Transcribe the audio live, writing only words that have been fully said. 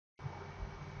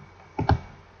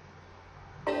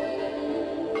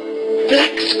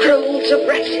Black Scrolls of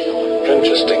Raxion.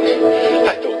 Interesting.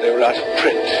 I thought they were out of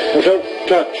print. Well, don't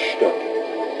touch,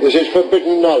 Doctor. This is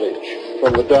forbidden knowledge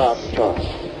from the Dark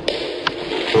Past.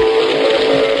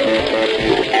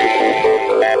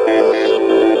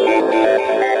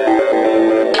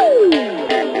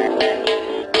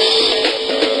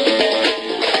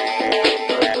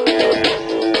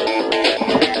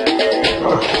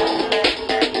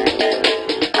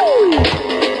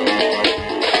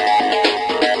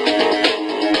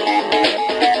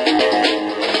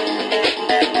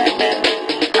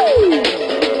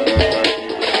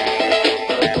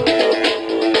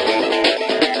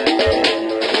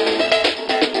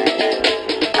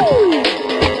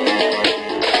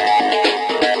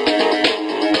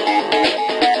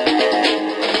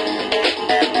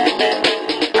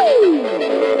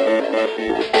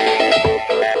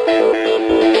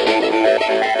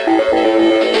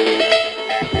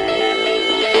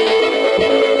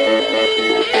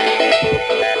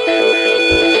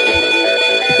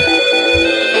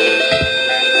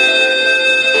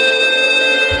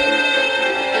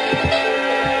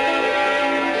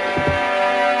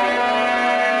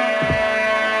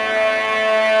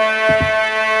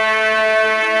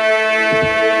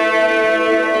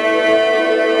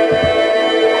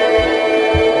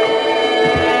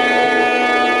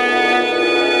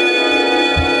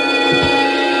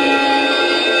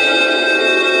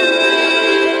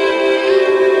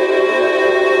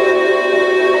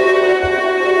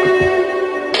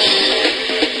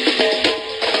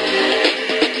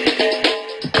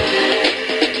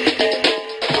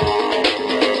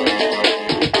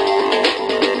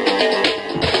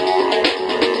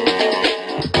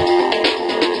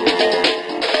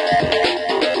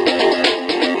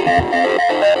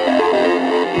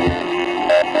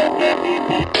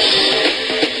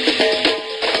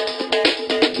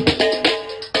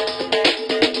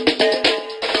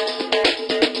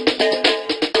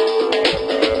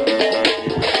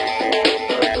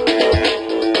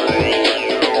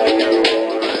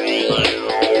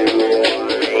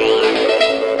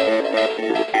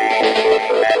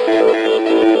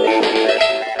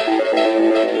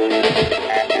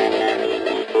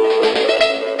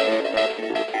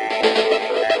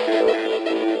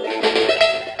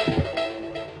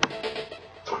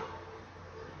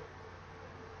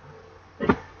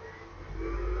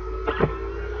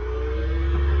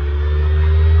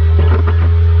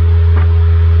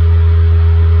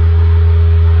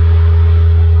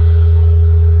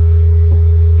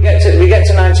 We get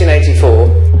to 1984.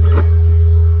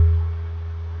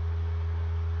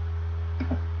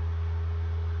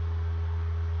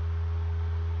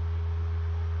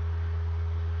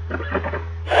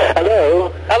 Hello?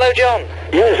 Hello, John.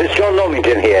 Yes, it's John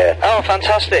Normington here. Oh,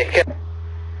 fantastic.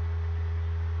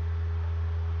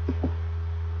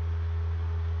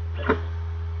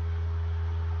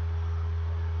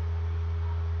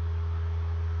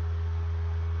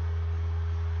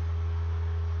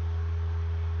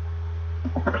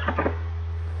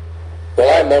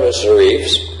 Well, I'm Maurice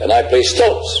Roeves, and I play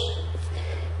Stotz.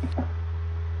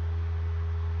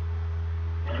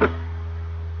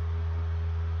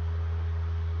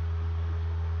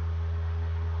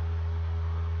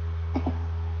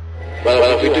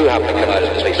 Well, if we do happen to come out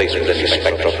of this place with any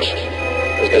spectrums,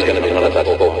 there's going to be one of that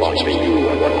four parts for you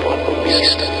and one part for the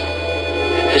beast.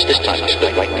 This time it's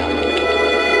good right now.